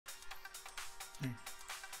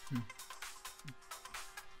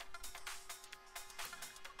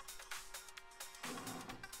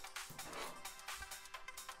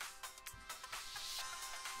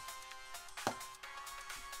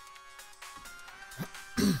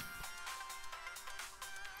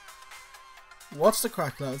What's the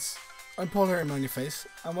crack, lads? I'm Paul here in my face,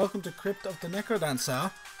 and welcome to Crypt of the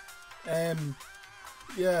Necrodancer.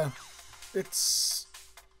 Yeah, it's...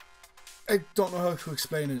 I don't know how to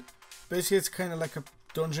explain it. Basically, it's kind of like a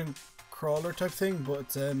dungeon crawler type thing, but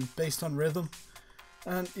it's based on rhythm.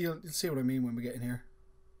 And you'll see what I mean when we get in here.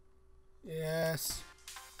 Yes.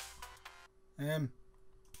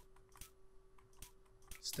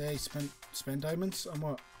 Stay, spend diamonds on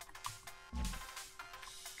what?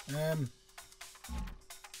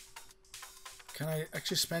 Can I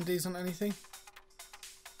actually spend these on anything?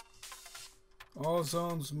 All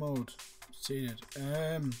zones mode. Seated.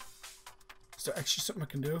 Is there actually something I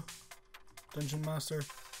can do? Dungeon Master.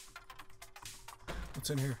 What's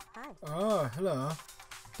in here? Hi. Oh, hello.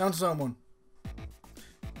 Down to zone 1.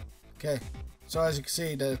 Okay. So as you can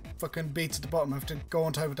see, the fucking beats at the bottom. I have to go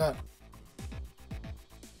on top of that.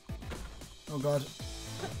 Oh god.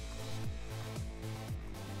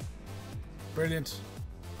 Brilliant.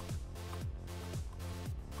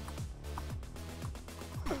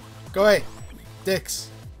 Go away, dicks.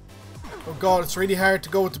 Oh god, it's really hard to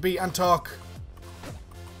go with the beat and talk.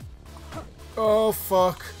 Oh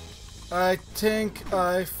fuck. I think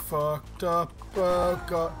I fucked up. Oh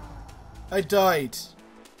god. I died.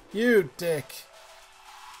 You dick.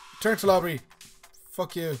 Turn to lobby.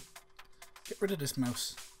 Fuck you. Get rid of this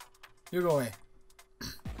mouse. You go away.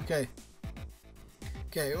 Okay.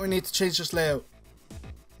 Okay, we need to change this layout.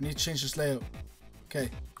 We need to change this layout. Okay.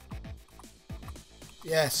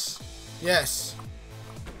 Yes. Yes.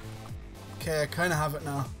 Okay, I kind of have it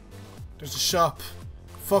now. There's a shop.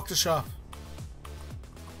 Fuck the shop.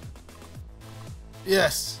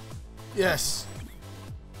 Yes. Yes.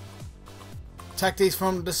 Attack these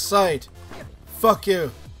from the side. Fuck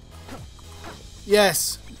you.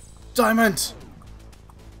 Yes. Diamond.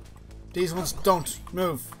 These ones don't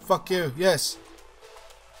move. Fuck you. Yes.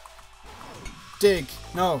 Dig.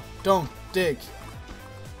 No, don't dig.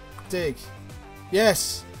 Dig.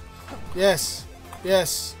 Yes. Yes.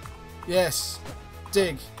 Yes. Yes.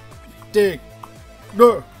 Dig. Dig.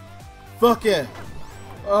 No. Fuck yeah.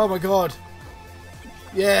 Oh my god.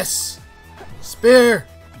 Yes. Spear.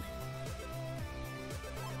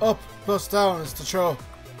 Up plus down is the throw.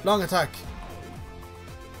 Long attack.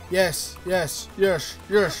 Yes. Yes. Yes.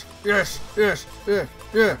 Yes. Yes. Yes. Yeah.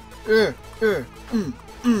 Yeah. Yeah.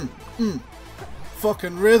 Yeah.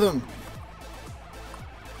 Fucking rhythm.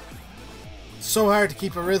 So hard to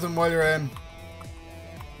keep a rhythm while you're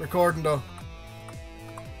recording though.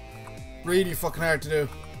 Really fucking hard to do.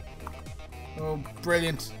 Oh,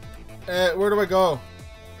 brilliant. Where do I go?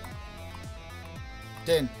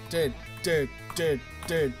 Did.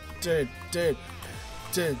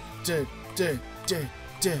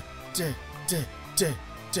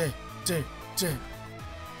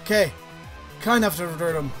 Okay. Kind of have to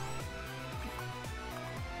revert them.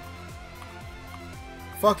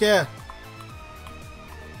 Fuck yeah.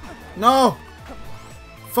 No!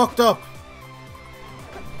 Fucked up.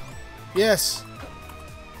 Yes.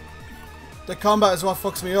 The combat is what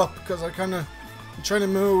fucks me up because I'm trying to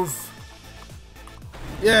move.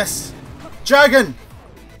 Yes. Dragon!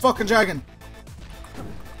 Fucking dragon.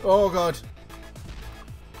 Oh god.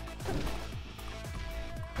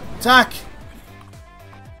 Attack!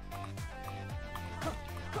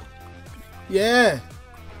 Yeah.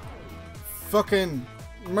 Fucking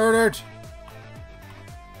murdered.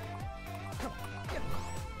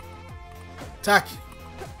 Attack.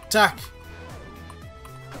 Attack.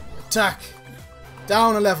 Attack.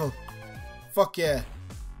 Down a level. Fuck yeah.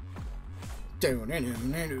 The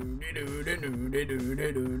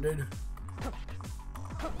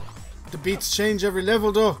beats change every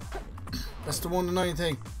level though. That's the one annoying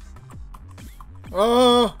thing.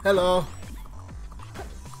 Oh, hello.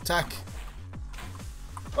 Attack.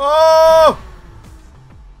 Oh!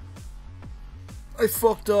 I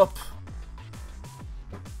fucked up.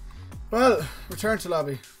 Well, return to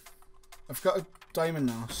lobby. I've got a diamond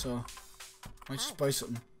now, so I just buy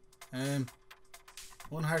something.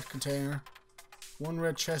 One heart container, one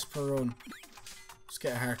red chest per run. Let's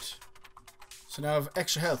get a heart. So now I have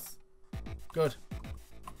extra health. Good.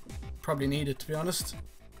 Probably need it, to be honest.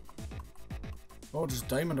 Oh, there's a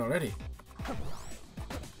diamond already.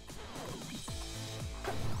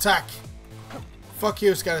 Attack! Fuck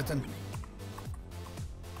you, skeleton.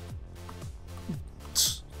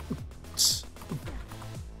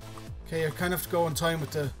 Okay, I kind of have to go on time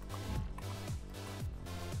with the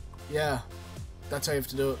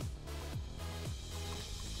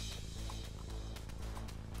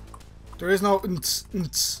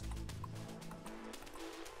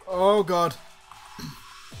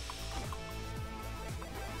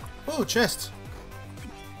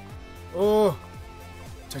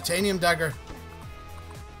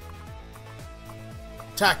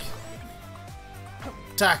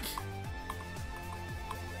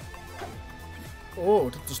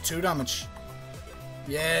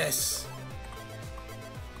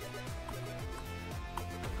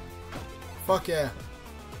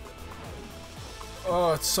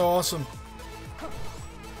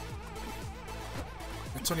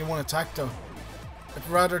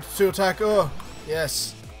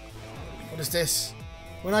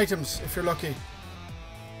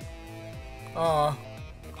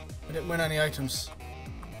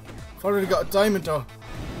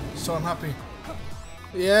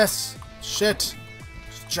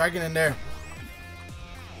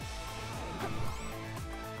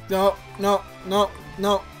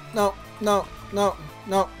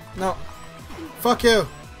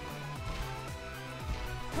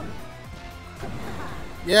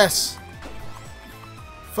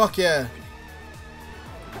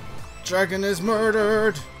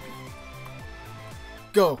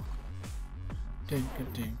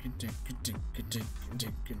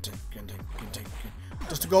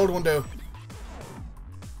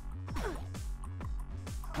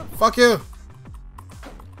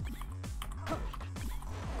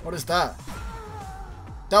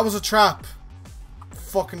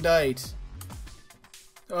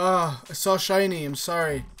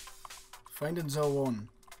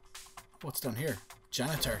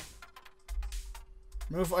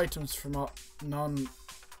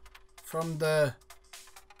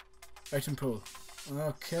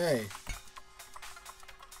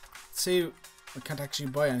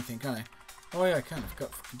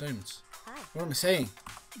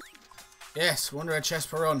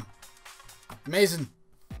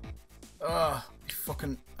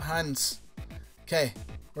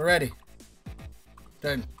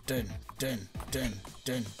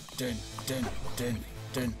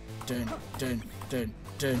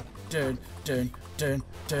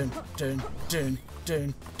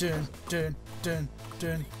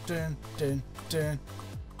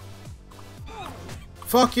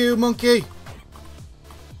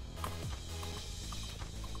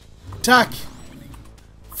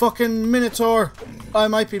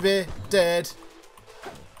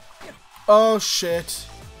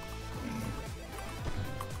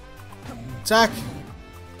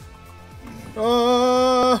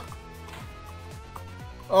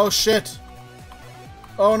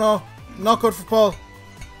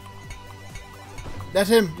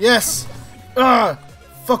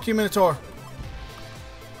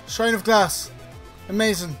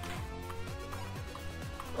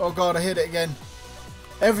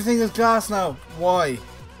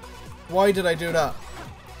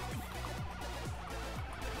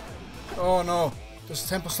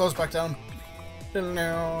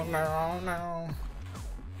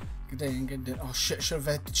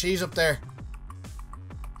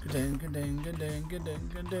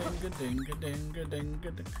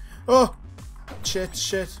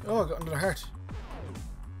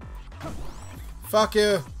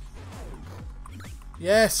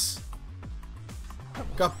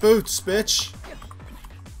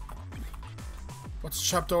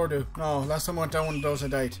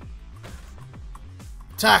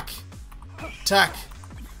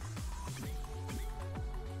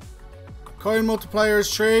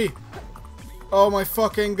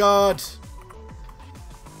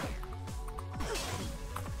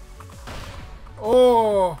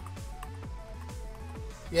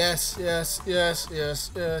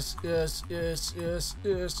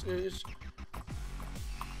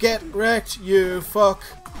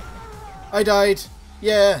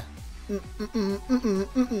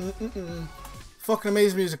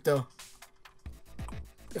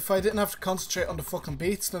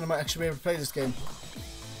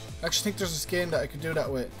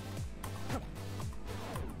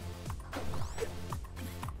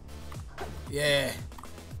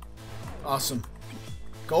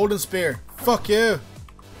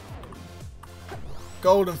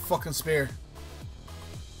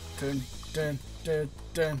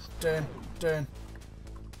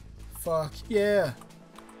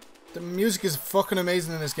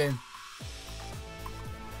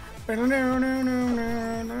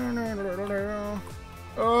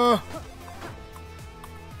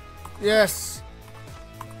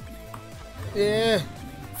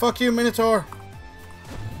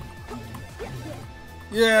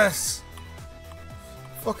Yes!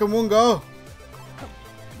 Fucking one go.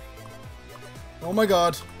 Oh my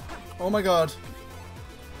god. Oh my god.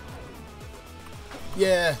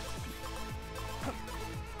 Yeah.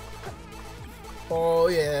 Oh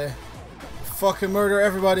yeah. Fucking murder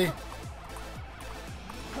everybody.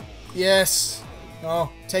 Yes.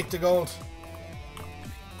 No, take the gold.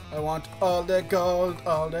 I want all that gold,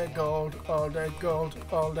 all that gold, all that gold,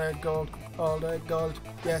 all that gold, all that gold.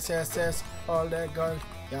 Yes, yes, yes, all that gold.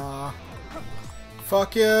 Yeah.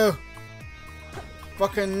 Fuck you.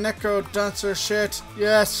 Fucking Necrodancer shit.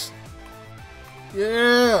 Yes.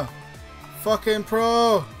 Yeah. Fucking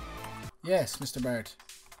pro. Yes, Mr. Bard.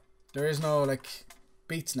 There is no, like,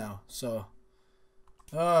 beats now, so.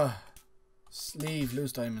 Leave,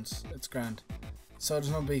 lose diamonds. It's grand. So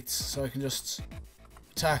there's no beats, so I can just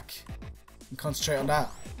attack and concentrate on that.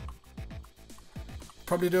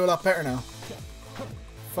 Probably do a lot better now.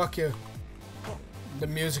 Fuck you. The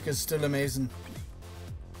music is still amazing.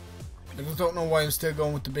 I just don't know why I'm still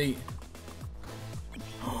going with the beat.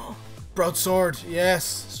 Broadsword, yes,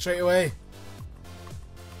 straight away.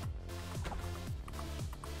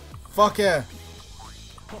 Fuck yeah.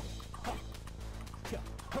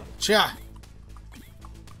 Cha.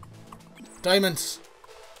 Diamonds.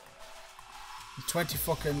 20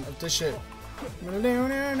 fucking of this shit.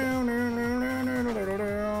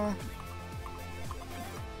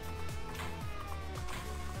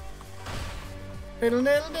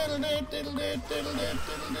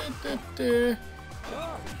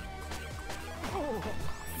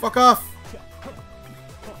 Fuck off!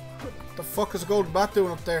 What the fuck is a golden bat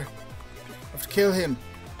doing up there? I have to kill him.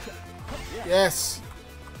 Yes.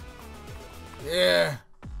 Yeah.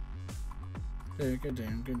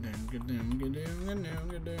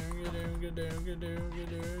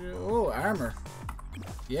 Oh, armor.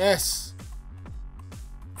 Yes.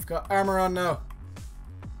 I've got armor on now.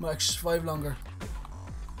 Might actually survive longer.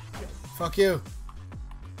 Fuck you.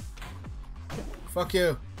 Fuck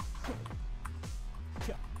you.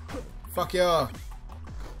 Fuck you.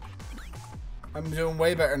 I'm doing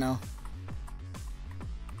way better now.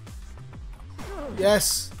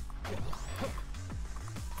 Yes.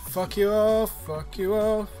 Fuck you all, fuck you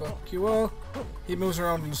all, fuck you all. He moves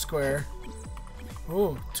around in the square.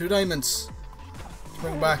 Oh, 2 diamonds. Let's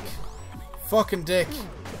bring back. Fucking dick.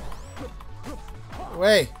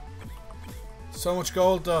 Away. So much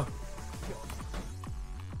gold though.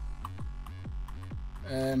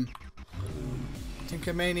 I think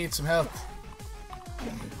I may need some help.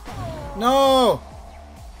 No!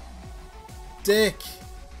 Dick.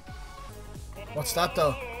 What's that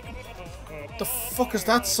though? What the fuck is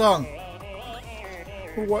that song?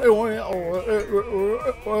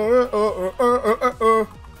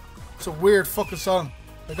 It's a weird fucking song.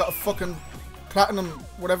 I got a fucking platinum,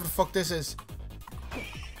 whatever the fuck this is.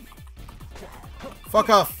 Fuck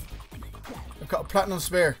off. I've got a platinum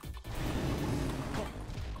spear.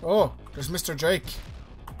 Oh, there's Mr. Drake.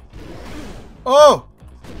 Oh!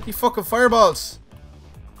 He fucking fireballs.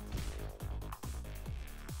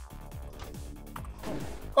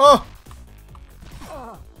 Oh!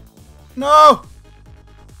 No!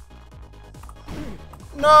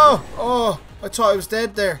 No! Oh, I thought I was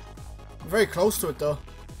dead there. I'm very close to it though.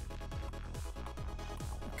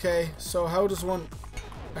 Okay, so how does one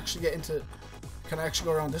actually get into... Can I actually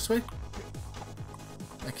go around this way?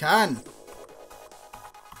 I can.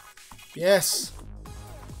 Yes.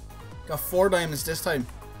 Got 4 diamonds this time.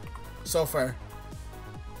 So far.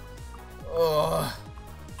 Oh.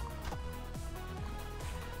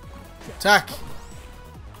 Attack.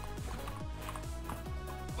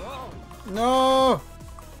 No.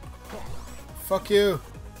 Fuck you.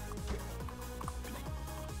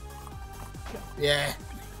 Yeah.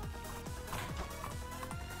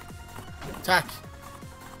 Attack.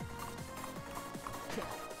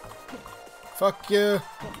 Fuck you.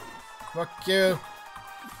 Fuck you.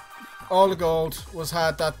 All the gold was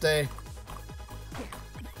had that day.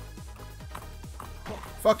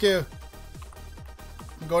 Fuck you.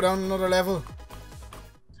 Go down another level.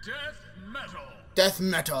 Death metal. Death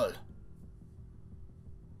metal.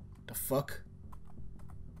 The fuck?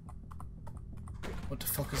 What the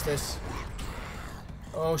fuck is this?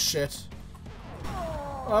 Oh shit.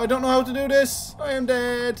 I don't know how to do this. I am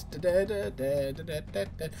dead.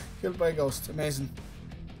 Dead. Killed by a ghost. Amazing.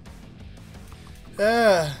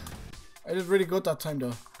 I did really good that time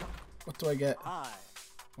though. What do I get?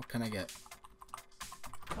 What can I get?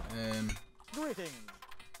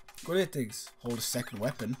 Greetings. Hold a second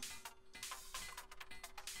weapon.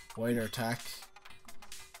 Wider attack.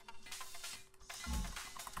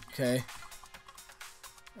 Okay.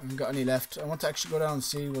 I haven't got any left. I want to actually go down and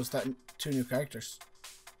see was that 2 new characters.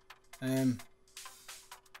 No,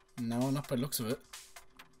 not by the looks of it.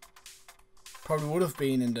 Probably would have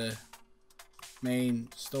been in the main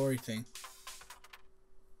story thing.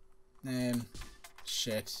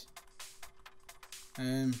 Shit.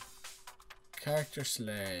 Character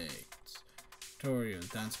select. Tutorial,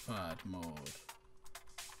 dance pad mode.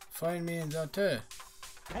 Find me in Zante.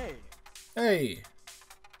 Hey. Hey.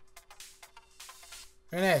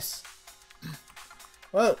 Very nice.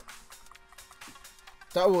 Well,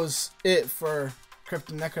 that was it for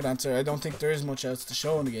Crypt and Necrodancer. I don't think there is much else to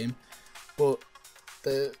show in the game, but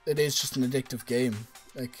it is just an addictive game.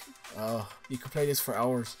 Like, you could play this for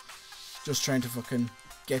hours, just trying to fucking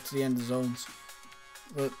get to the end of the zones.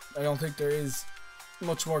 But I don't think there is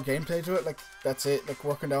much more gameplay to it. Like, that's it. Like,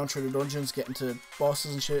 working down through the dungeons, getting to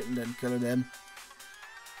bosses and shit, and then killing them,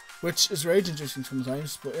 which is rage inducing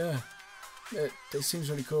sometimes. But yeah, it seems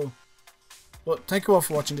really cool. But thank you all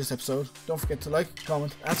for watching this episode. Don't forget to like,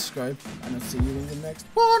 comment, and subscribe, and I'll see you in the next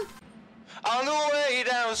one. On the way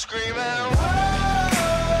down screaming.